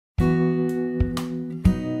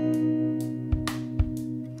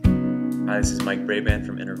Hi, this is Mike Brabant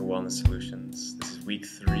from Integral Wellness Solutions. This is week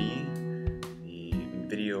 3, the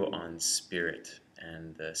video on spirit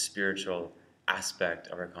and the spiritual aspect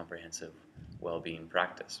of our comprehensive well-being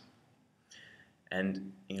practice.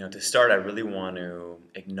 And, to start, I really want to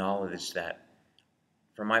acknowledge that,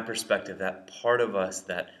 from my perspective, that part of us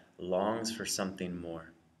that longs for something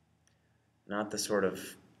more, not the sort of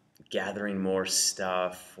gathering more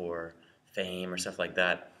stuff or fame or stuff like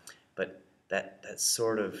that, but that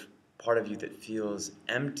sort of part of you that feels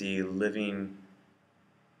empty, living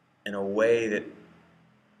in a way that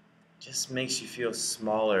just makes you feel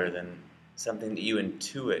smaller than something that you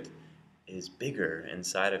intuit is bigger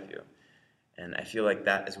inside of you. And I feel like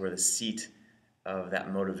that is where the seat of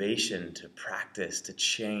that motivation to practice, to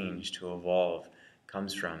change, to evolve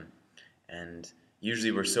comes from. And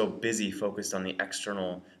usually we're so busy focused on the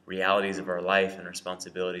external realities of our life and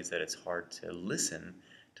responsibilities that it's hard to listen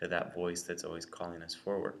to that voice that's always calling us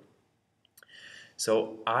forward.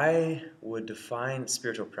 So I would define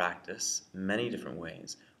spiritual practice many different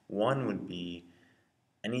ways. One would be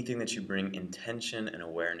anything that you bring intention and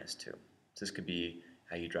awareness to. So this could be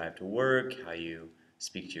how you drive to work, how you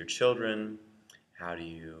speak to your children, how do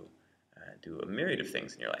you do a myriad of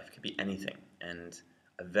things in your life. It could be anything. And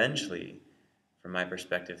eventually, from my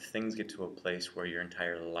perspective, things get to a place where your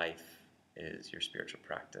entire life is your spiritual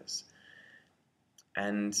practice.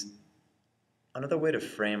 And another way to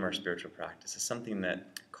frame our spiritual practice is something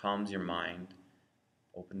that calms your mind,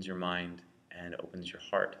 opens your mind, and opens your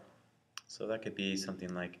heart. So that could be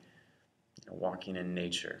something like walking in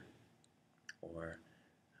nature, or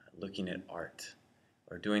looking at art,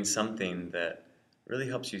 or doing something that really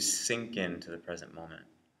helps you sink into the present moment.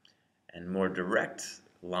 And more direct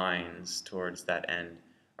lines towards that end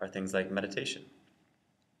are things like meditation.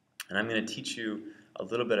 And I'm going to teach you a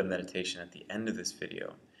little bit of meditation at the end of this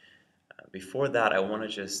video. Before that, I want to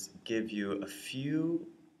just give you a few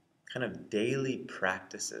kind of daily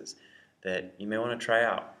practices that you may want to try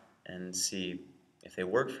out and see if they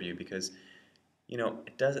work for you, because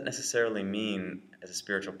it doesn't necessarily mean as a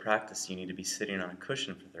spiritual practice you need to be sitting on a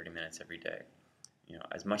cushion for 30 minutes every day.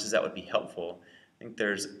 As much as that would be helpful, I think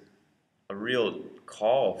there's a real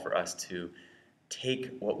call for us to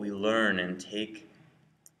take what we learn and take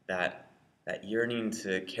that yearning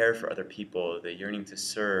to care for other people, the yearning to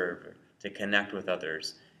serve, to connect with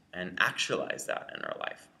others, and actualize that in our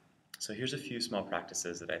life. So here's a few small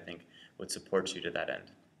practices that I think would support you to that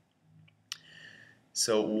end.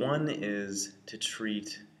 So one is to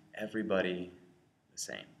treat everybody the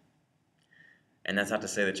same. And that's not to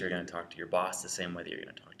say that you're going to talk to your boss the same way that you're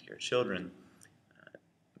going to talk to your children,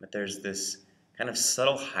 but there's this kind of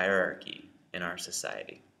subtle hierarchy in our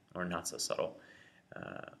society, or not so subtle.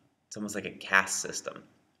 It's almost like a caste system.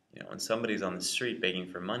 When somebody's on the street begging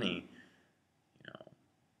for money,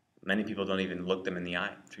 many people don't even look them in the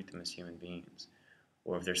eye, treat them as human beings.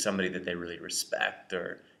 Or if there's somebody that they really respect,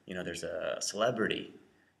 or there's a celebrity,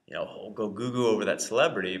 we'll go goo-goo over that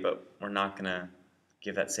celebrity, but we're not going to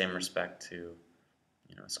give that same respect to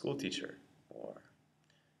a school teacher or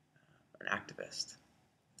an activist,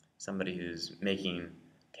 somebody who's making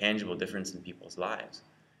tangible difference in people's lives.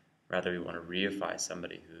 Rather, we want to reify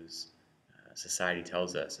somebody whose society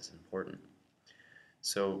tells us is important.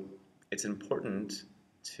 So it's important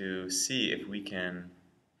to see if we can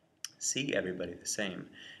see everybody the same.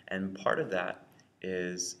 And part of that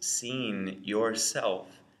is seeing yourself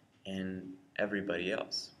in everybody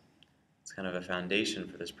else. It's kind of a foundation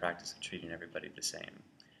for this practice of treating everybody the same.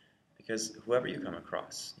 Because whoever you come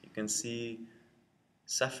across, you can see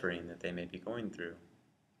suffering that they may be going through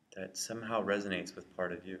that somehow resonates with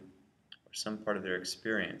part of you, or some part of their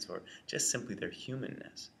experience, or just simply their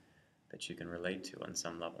humanness that you can relate to on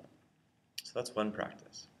some level. So that's one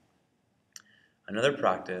practice. Another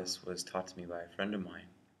practice was taught to me by a friend of mine.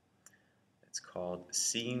 It's called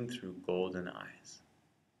seeing through golden eyes.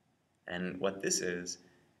 And what this is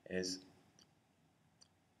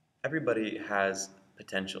everybody has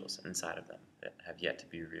potentials inside of them that have yet to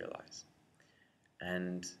be realized.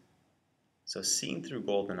 And so seeing through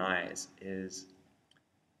golden eyes is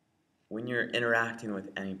when you're interacting with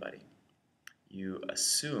anybody, you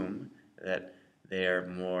assume that they're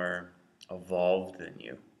more evolved than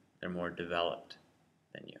you, they're more developed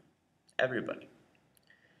than you. Everybody.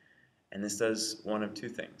 And this does one of two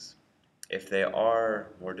things. If they are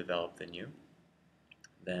more developed than you,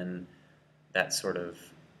 then that sort of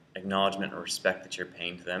acknowledgement or respect that you're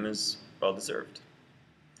paying to them is well deserved.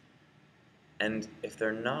 And if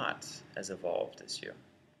they're not as evolved as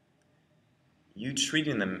you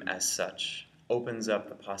treating them as such opens up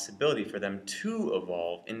the possibility for them to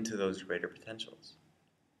evolve into those greater potentials.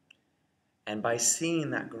 And by seeing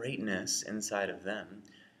that greatness inside of them,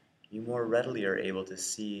 you more readily are able to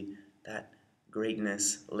see that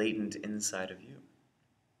greatness latent inside of you.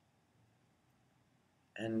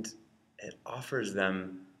 And it offers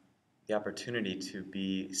them the opportunity to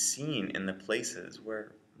be seen in the places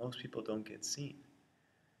where most people don't get seen.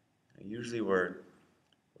 Usually we're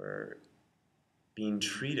being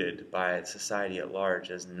treated by society at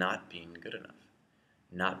large as not being good enough,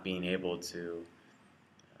 not being able to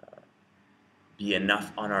be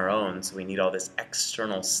enough on our own, so we need all this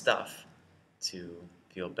external stuff to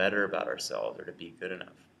feel better about ourselves or to be good enough.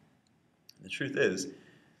 And the truth is,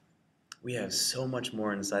 we have so much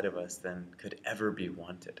more inside of us than could ever be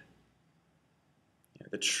wanted.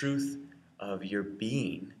 The truth of your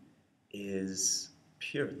being is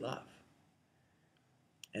pure love.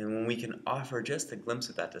 And when we can offer just a glimpse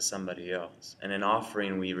of that to somebody else, and in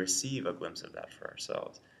offering we receive a glimpse of that for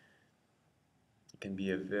ourselves, it can be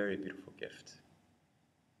a very beautiful gift.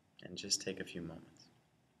 And just take a few moments.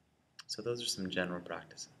 So those are some general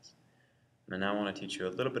practices. And now I want to teach you a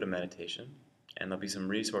little bit of meditation, and there'll be some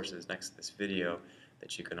resources next to this video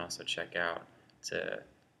that you can also check out to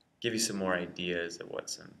give you some more ideas of what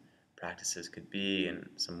some practices could be and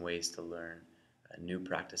some ways to learn new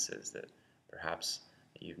practices that perhaps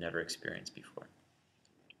you've never experienced before.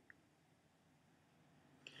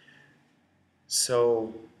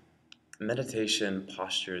 So meditation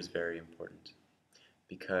posture is very important,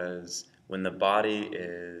 because when the body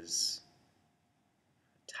is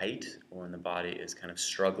tight or when the body is kind of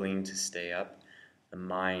struggling to stay up, the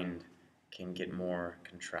mind can get more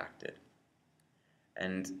contracted.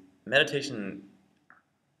 And meditation,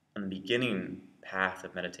 on the beginning path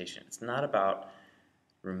of meditation, it's not about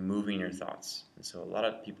removing your thoughts. And so a lot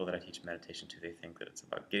of people that I teach meditation to, they think that it's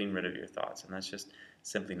about getting rid of your thoughts, and that's just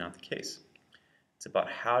simply not the case. It's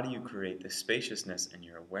about how do you create the spaciousness in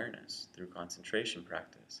your awareness through concentration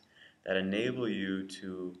practice that enable you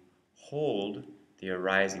to hold the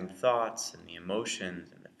arising thoughts and the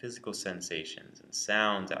emotions and the physical sensations and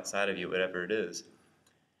sounds outside of you, whatever it is,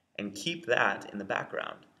 and keep that in the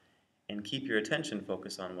background and keep your attention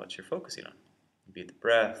focused on what you're focusing on, be it the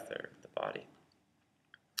breath or the body.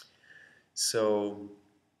 So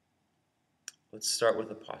let's start with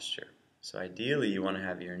the posture. So ideally you want to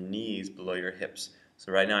have your knees below your hips.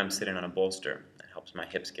 So right now I'm sitting on a bolster. That helps my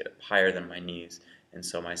hips get up higher than my knees, and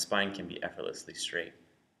so my spine can be effortlessly straight.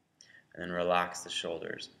 And then relax the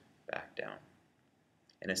shoulders back down.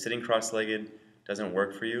 And if sitting cross-legged doesn't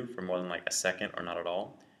work for you for more than like a second or not at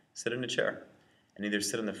all, sit in a chair. And either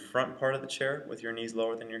sit in the front part of the chair with your knees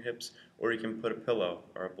lower than your hips, or you can put a pillow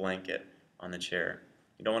or a blanket on the chair.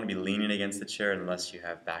 You don't want to be leaning against the chair unless you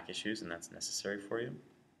have back issues and that's necessary for you.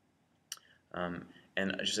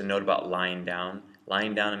 And just a note about lying down.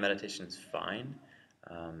 Lying down in meditation is fine.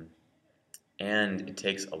 And it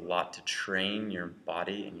takes a lot to train your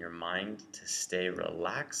body and your mind to stay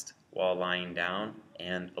relaxed while lying down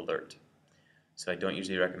and alert. So I don't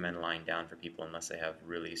usually recommend lying down for people unless they have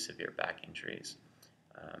really severe back injuries.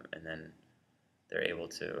 And then they're able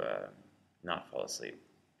to not fall asleep.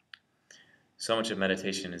 So much of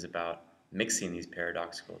meditation is about mixing these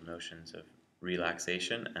paradoxical notions of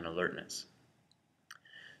relaxation and alertness.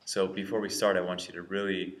 So before we start, I want you to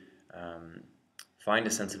really find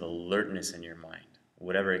a sense of alertness in your mind.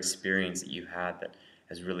 Whatever experience that you had that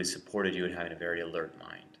has really supported you in having a very alert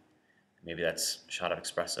mind. Maybe that's a shot of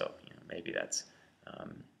espresso. Maybe that's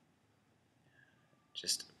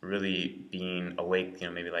just really being awake.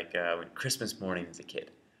 Maybe like Christmas morning as a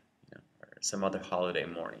kid, or some other holiday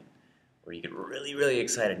morning, where you get really, really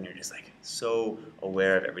excited and you're just like so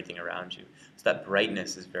aware of everything around you. So that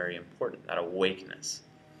brightness is very important. That awakeness.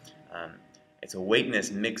 It's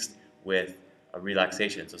awakeness mixed with a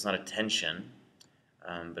relaxation. So it's not a tension,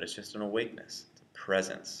 but it's just an awakeness. It's a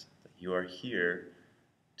presence. You are here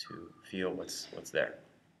to feel what's there,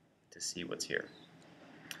 to see what's here.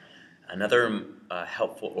 Another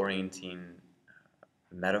helpful orienting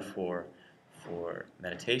metaphor for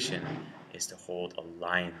meditation is to hold a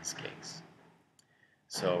lion's gaze.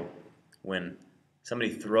 So when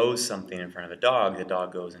somebody throws something in front of the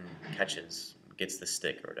dog goes and gets the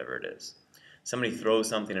stick or whatever it is. Somebody throws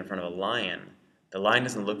something in front of the lion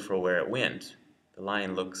doesn't look for where it went. The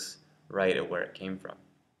lion looks right at where it came from.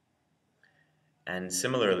 And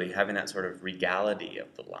similarly, having that sort of regality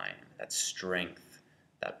of the lion, that strength,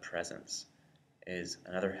 that presence, is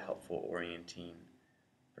another helpful orienting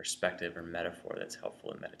perspective or metaphor that's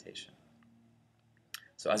helpful in meditation.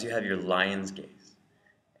 So as you have your lion's gaze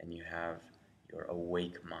and you have your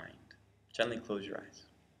awake mind, gently close your eyes.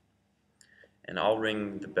 And I'll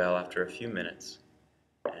ring the bell after a few minutes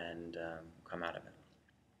and come out of it.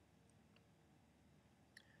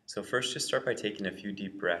 So first, just start by taking a few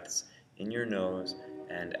deep breaths in your nose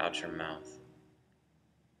and out your mouth.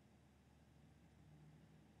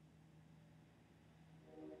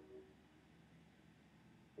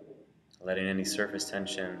 Letting any surface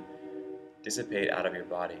tension dissipate out of your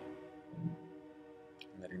body.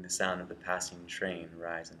 Letting the sound of the passing train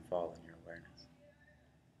rise and fall in your awareness.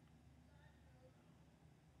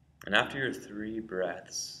 And after your 3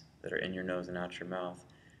 breaths that are in your nose and out your mouth,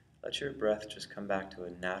 let your breath just come back to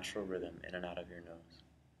a natural rhythm in and out of your nose.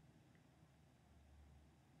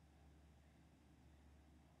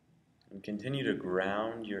 And continue to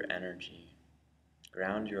ground your energy,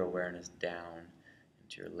 ground your awareness down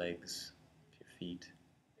into your legs, your feet,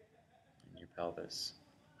 and your pelvis.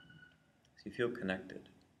 So you feel connected,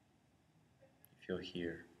 you feel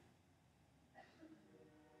here.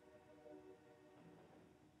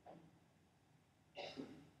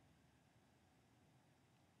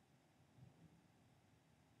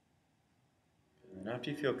 And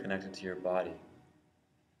after you feel connected to your body,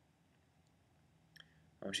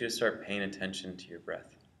 I want you to start paying attention to your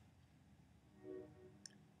breath.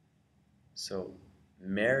 So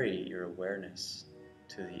marry your awareness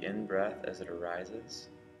to the in-breath as it arises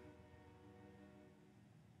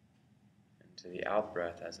and to the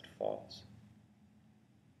out-breath as it falls.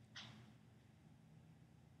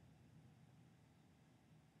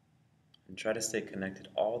 And try to stay connected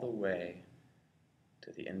all the way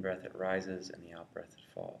to the in-breath that rises and the out-breath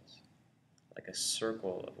that falls, like a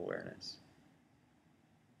circle of awareness.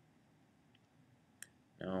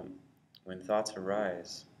 Now, when thoughts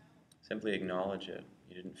arise, simply acknowledge it.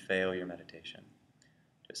 You didn't fail your meditation.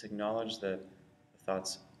 Just acknowledge that the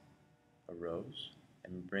thoughts arose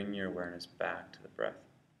and bring your awareness back to the breath.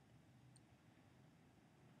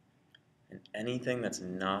 And anything that's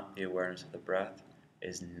not the awareness of the breath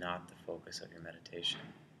is not the focus of your meditation.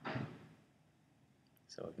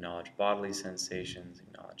 So acknowledge bodily sensations,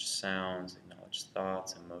 acknowledge sounds, acknowledge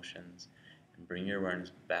thoughts, emotions, and bring your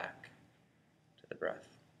awareness back to the breath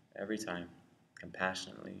every time,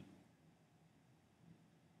 compassionately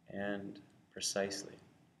and precisely.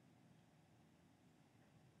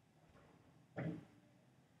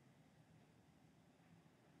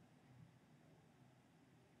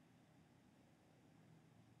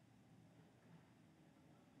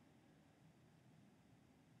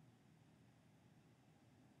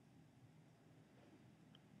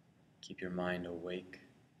 Keep your mind awake.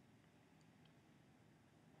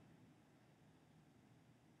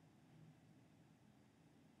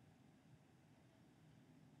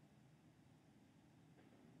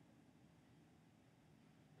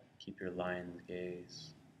 Keep your lion's gaze,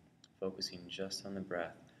 focusing just on the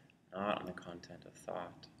breath, not on the content of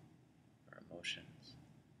thought or emotions.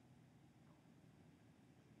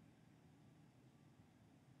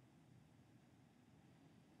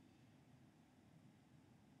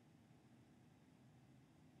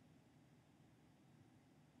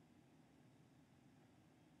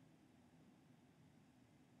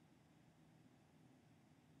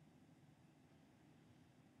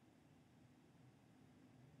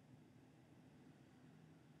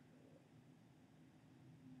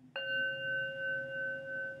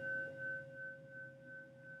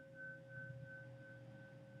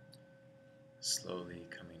 Slowly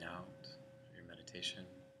coming out of your meditation,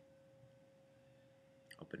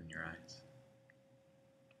 opening your eyes.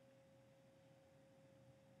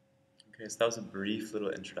 Okay, so that was a brief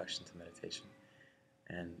little introduction to meditation.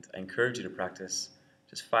 And I encourage you to practice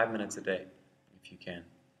just 5 minutes a day, if you can.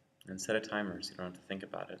 And set a timer so you don't have to think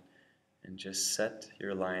about it. And just set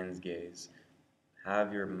your lion's gaze.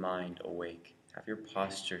 Have your mind awake. Have your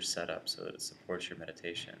posture set up so that it supports your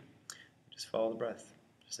meditation. Just follow the breath,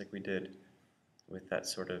 just like we did, with that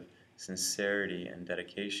sort of sincerity and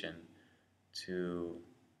dedication to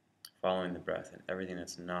following the breath and everything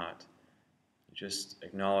that's not. You just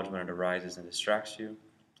acknowledge when it arises and distracts you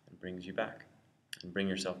and brings you back, and bring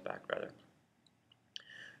yourself back, rather.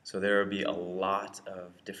 So there will be a lot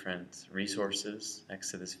of different resources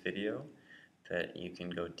next to this video that you can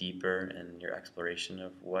go deeper in your exploration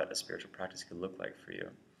of what a spiritual practice could look like for you,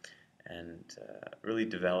 and really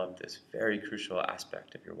develop this very crucial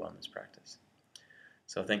aspect of your wellness practice.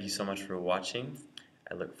 So thank you so much for watching.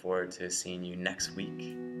 I look forward to seeing you next week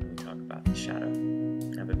when we talk about the shadow.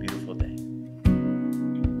 Have a beautiful day.